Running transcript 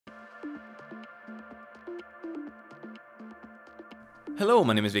Hello,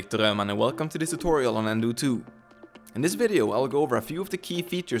 my name is Victor Röman and welcome to this tutorial on nDo2. In this video I'll go over a few of the key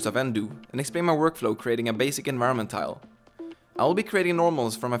features of nDo and explain my workflow creating a basic environment tile. I will be creating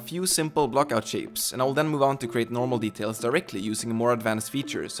normals from a few simple blockout shapes, and I will then move on to create normal details directly using more advanced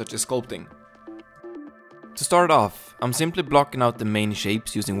features such as sculpting. To start off, I'm simply blocking out the main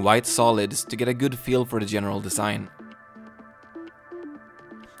shapes using white solids to get a good feel for the general design.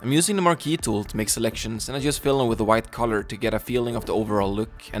 I'm using the marquee tool to make selections, and I just fill them with a white color to get a feeling of the overall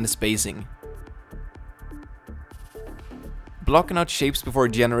look and the spacing. Blocking out shapes before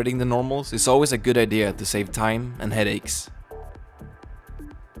generating the normals is always a good idea to save time and headaches.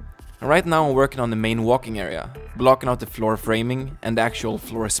 And right now I'm working on the main walking area, blocking out the floor framing and the actual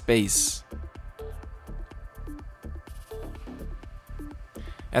floor space.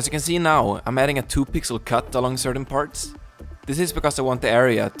 As you can see now, I'm adding a 2 pixel cut along certain parts. This is because I want the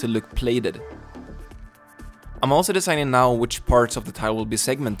area to look plated. I'm also designing now which parts of the tile will be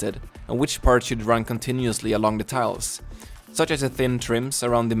segmented and which parts should run continuously along the tiles, such as the thin trims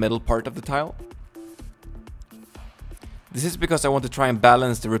around the middle part of the tile. This is because I want to try and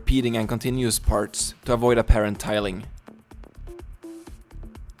balance the repeating and continuous parts to avoid apparent tiling.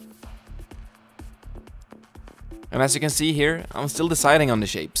 And as you can see here, I'm still deciding on the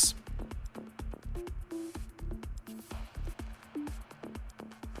shapes.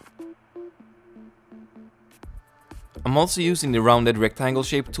 I'm also using the rounded rectangle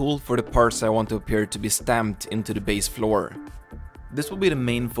shape tool for the parts I want to appear to be stamped into the base floor. This will be the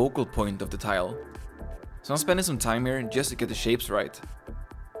main focal point of the tile, so I'm spending some time here just to get the shapes right.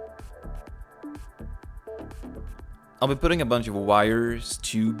 I'll be putting a bunch of wires,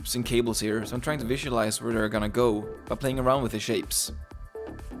 tubes and cables here, so I'm trying to visualize where they're gonna go by playing around with the shapes.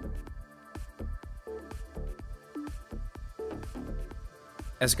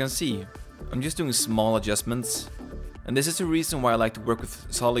 As you can see, I'm just doing small adjustments, and this is the reason why I like to work with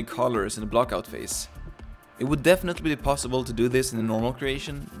solid colors in the blockout phase. It would definitely be possible to do this in the normal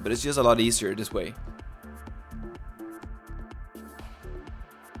creation, but it's just a lot easier this way.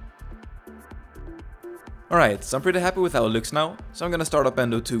 Alright, so I'm pretty happy with how it looks now, so I'm gonna start up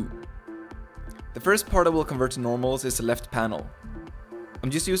nDo2. The first part I will convert to normals is the left panel. I'm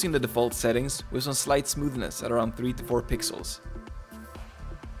just using the default settings with some slight smoothness at around 3 to 4 pixels.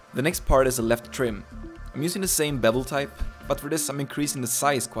 The next part is the left trim. I'm using the same bevel type, but for this I'm increasing the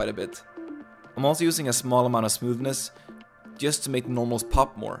size quite a bit. I'm also using a small amount of smoothness, just to make the normals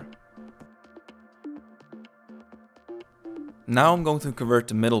pop more. Now I'm going to convert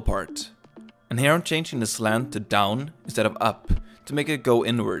the middle part. And here I'm changing the slant to down instead of up, to make it go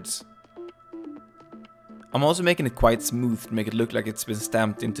inwards. I'm also making it quite smooth to make it look like it's been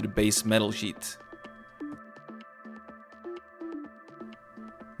stamped into the base metal sheet.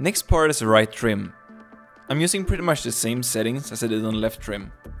 Next part is the right trim. I'm using pretty much the same settings as I did on the left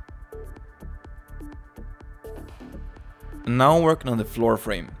trim. And now I'm working on the floor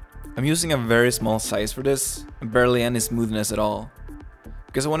frame. I'm using a very small size for this, and barely any smoothness at all,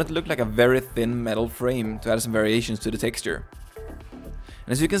 because I want it to look like a very thin metal frame to add some variations to the texture. And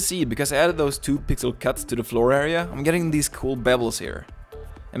as you can see, because I added those 2 pixel cuts to the floor area, I'm getting these cool bevels here.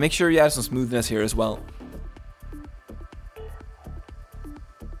 And make sure you add some smoothness here as well.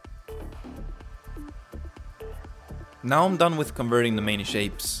 Now I'm done with converting the main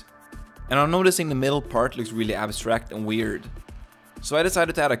shapes, and I'm noticing the middle part looks really abstract and weird, so I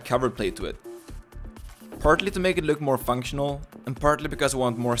decided to add a cover plate to it. Partly to make it look more functional, and partly because I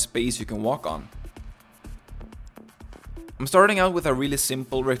want more space you can walk on. I'm starting out with a really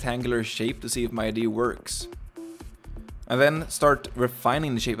simple rectangular shape to see if my idea works. I then start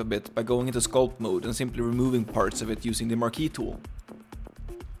refining the shape a bit by going into sculpt mode and simply removing parts of it using the marquee tool.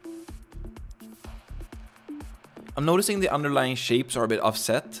 I'm noticing the underlying shapes are a bit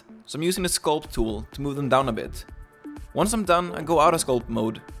offset, so I'm using the sculpt tool to move them down a bit. Once I'm done, I go out of sculpt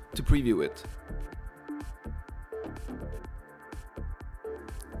mode to preview it.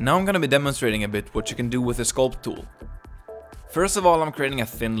 Now I'm gonna be demonstrating a bit what you can do with the sculpt tool. First of all, I'm creating a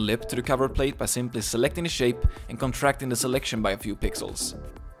thin lip to the cover plate by simply selecting the shape and contracting the selection by a few pixels.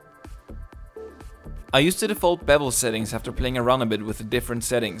 I used the default bevel settings after playing around a bit with the different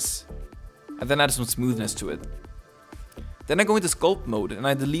settings, and then add some smoothness to it. Then I go into sculpt mode and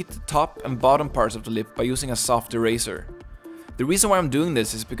I delete the top and bottom parts of the lip by using a soft eraser. The reason why I'm doing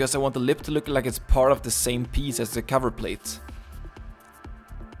this is because I want the lip to look like it's part of the same piece as the cover plate.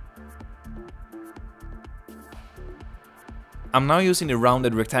 I'm now using the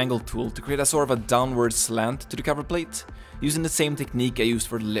rounded rectangle tool to create a sort of a downward slant to the cover plate, using the same technique I used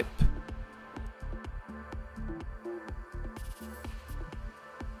for the lip.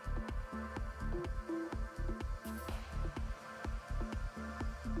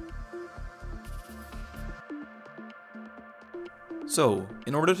 So,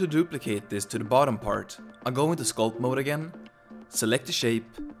 in order to duplicate this to the bottom part, I'll go into sculpt mode again, select the shape,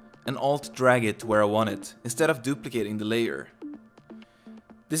 and alt drag it to where I want it, instead of duplicating the layer.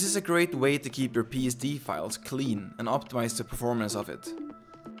 This is a great way to keep your PSD files clean and optimize the performance of it.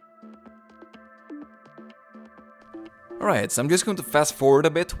 Alright, so I'm just going to fast forward a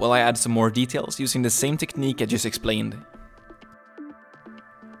bit while I add some more details using the same technique I just explained.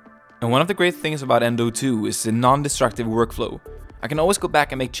 And one of the great things about nDo2 is the non-destructive workflow. I can always go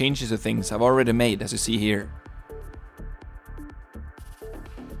back and make changes to things I've already made, as you see here.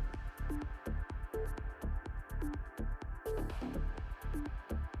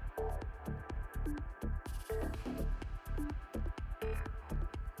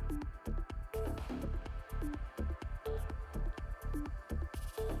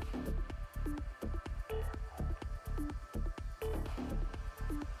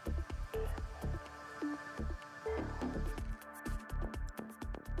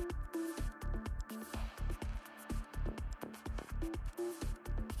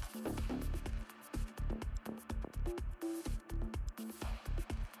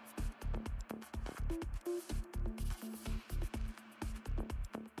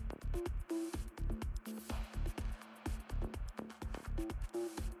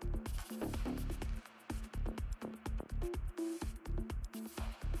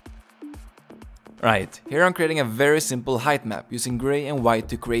 Right, here I'm creating a very simple height map using gray and white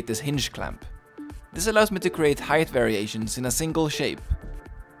to create this hinge clamp. This allows me to create height variations in a single shape.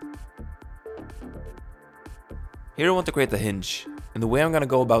 Here I want to create a hinge, and the way I'm gonna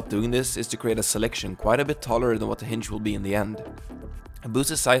go about doing this is to create a selection quite a bit taller than what the hinge will be in the end. I boost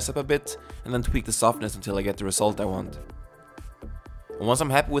the size up a bit and then tweak the softness until I get the result I want. And once I'm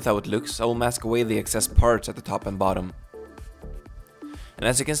happy with how it looks, I will mask away the excess parts at the top and bottom. And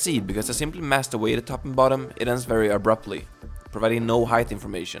as you can see, because I simply masked away the top and bottom, it ends very abruptly, providing no height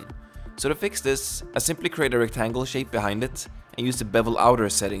information. So to fix this, I simply create a rectangle shape behind it and use the bevel outer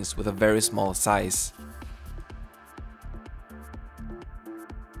settings with a very small size.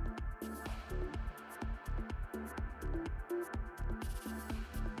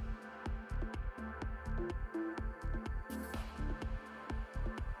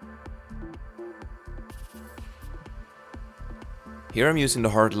 Here I'm using the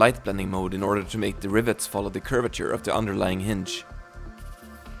hard light blending mode in order to make the rivets follow the curvature of the underlying hinge.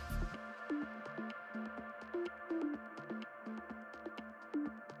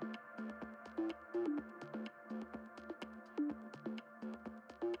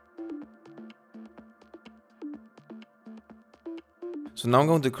 So now I'm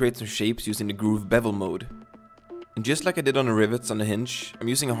going to create some shapes using the groove bevel mode. And just like I did on the rivets on the hinge, I'm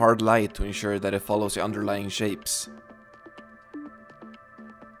using a hard light to ensure that it follows the underlying shapes.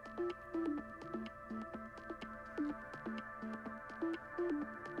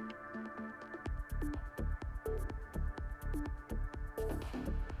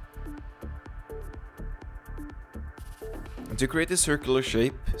 And to create a circular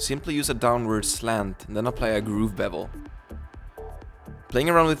shape, simply use a downward slant and then apply a groove bevel. Playing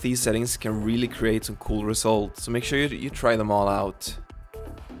around with these settings can really create some cool results, so make sure you try them all out.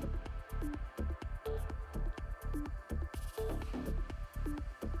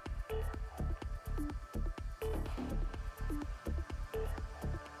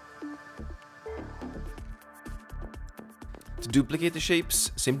 To duplicate the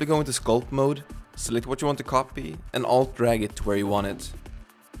shapes, simply go into sculpt mode, select what you want to copy, and alt drag it to where you want it.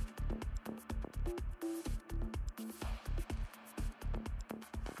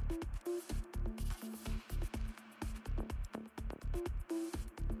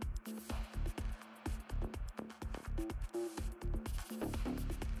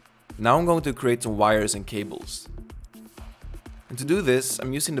 Now I'm going to create some wires and cables. And to do this,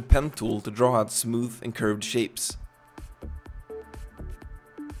 I'm using the pen tool to draw out smooth and curved shapes.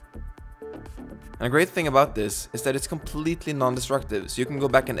 And a great thing about this is that it's completely non-destructive, so you can go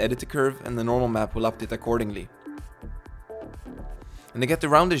back and edit the curve and the normal map will update accordingly. And to get the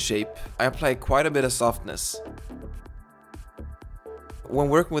rounded shape, I apply quite a bit of softness. When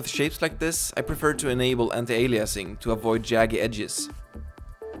working with shapes like this, I prefer to enable anti-aliasing to avoid jaggy edges.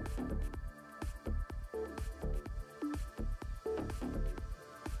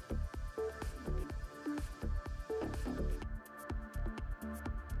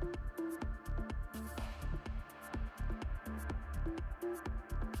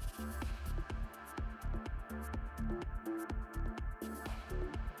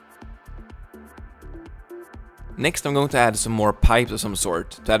 Next I'm going to add some more pipes of some sort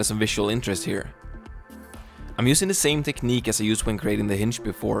to add some visual interest here. I'm using the same technique as I used when creating the hinge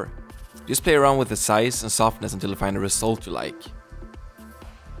before. Just play around with the size and softness until you find a result you like.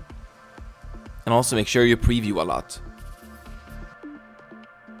 and also make sure you preview a lot.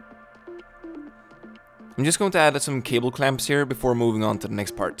 I'm just going to add some cable clamps here before moving on to the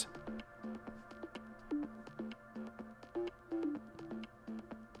next part.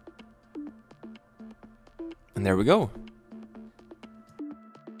 And there we go.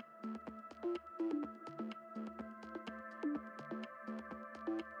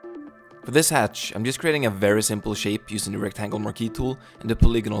 For this hatch, I'm just creating a very simple shape using the rectangle marquee tool and the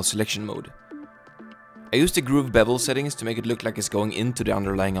polygonal selection mode. I used the groove bevel settings to make it look like it's going into the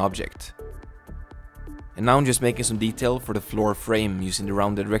underlying object. And now I'm just making some detail for the floor frame using the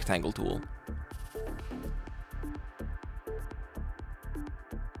rounded rectangle tool.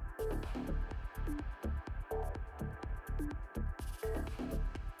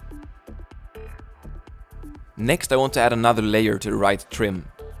 Next, I want to add another layer to the right trim.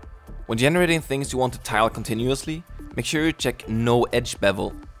 When generating things you want to tile continuously, make sure you check No Edge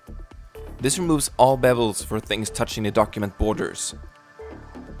Bevel. This removes all bevels for things touching the document borders.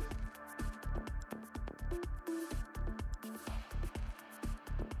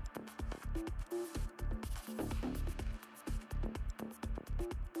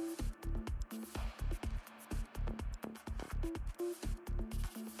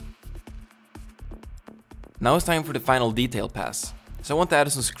 Now it's time for the final detail pass, so I want to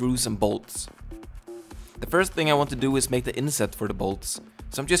add some screws and bolts. The first thing I want to do is make the inset for the bolts,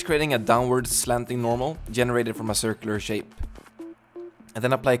 so I'm just creating a downward slanting normal generated from a circular shape. And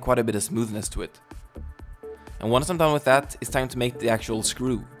then apply quite a bit of smoothness to it. And once I'm done with that, it's time to make the actual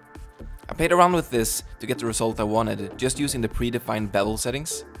screw. I played around with this to get the result I wanted, just using the predefined bevel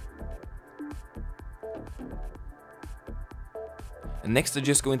settings. And next I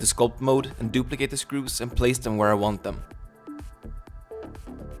just go into sculpt mode and duplicate the screws and place them where I want them.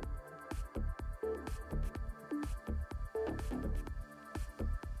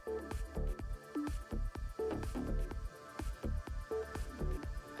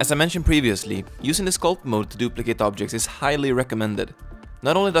 As I mentioned previously, using the sculpt mode to duplicate objects is highly recommended.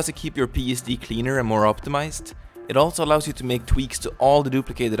 Not only does it keep your PSD cleaner and more optimized, it also allows you to make tweaks to all the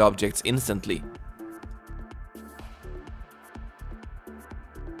duplicated objects instantly.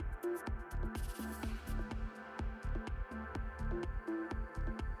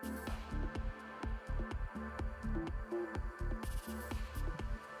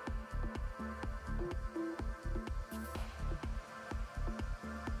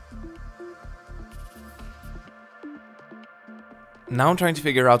 Now I'm trying to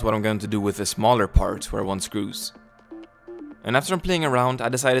figure out what I'm going to do with the smaller parts where I want screws. And after I'm playing around, I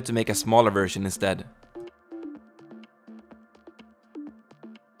decided to make a smaller version instead.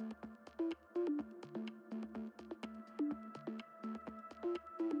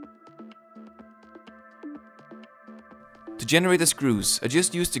 To generate the screws, I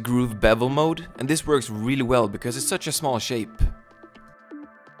just used the groove bevel mode, and this works really well because it's such a small shape.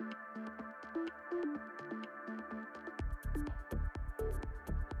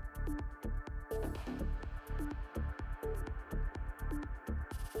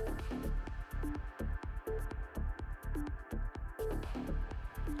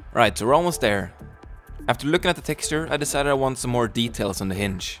 Right, so we're almost there. After looking at the texture, I decided I want some more details on the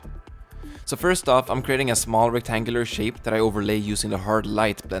hinge. So first off, I'm creating a small rectangular shape that I overlay using the hard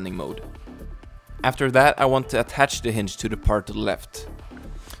light blending mode. After that, I want to attach the hinge to the part to the left.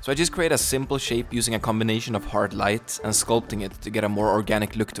 So I just create a simple shape using a combination of hard light and sculpting it to get a more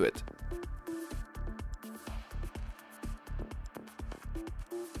organic look to it.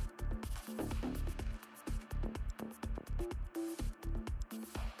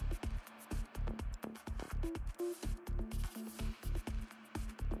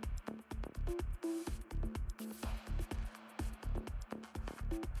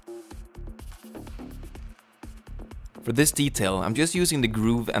 For this detail, I'm just using the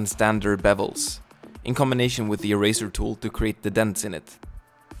groove and standard bevels, in combination with the eraser tool to create the dents in it.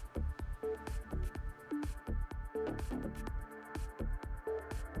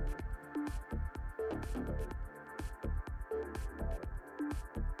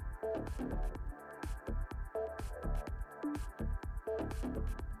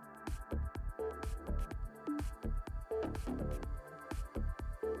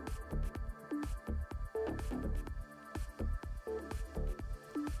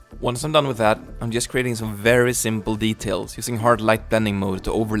 Once I'm done with that, I'm just creating some very simple details using hard light blending mode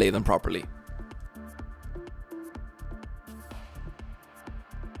to overlay them properly.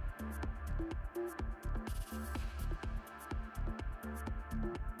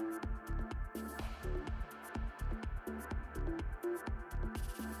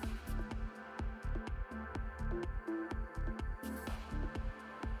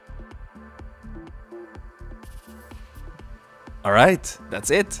 Alright, that's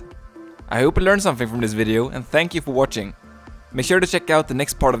it. I hope you learned something from this video and thank you for watching. Make sure to check out the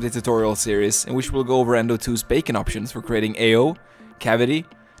next part of the tutorial series in which we'll go over nDo2's bacon options for creating AO, cavity,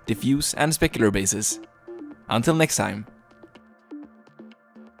 diffuse and specular bases. Until next time.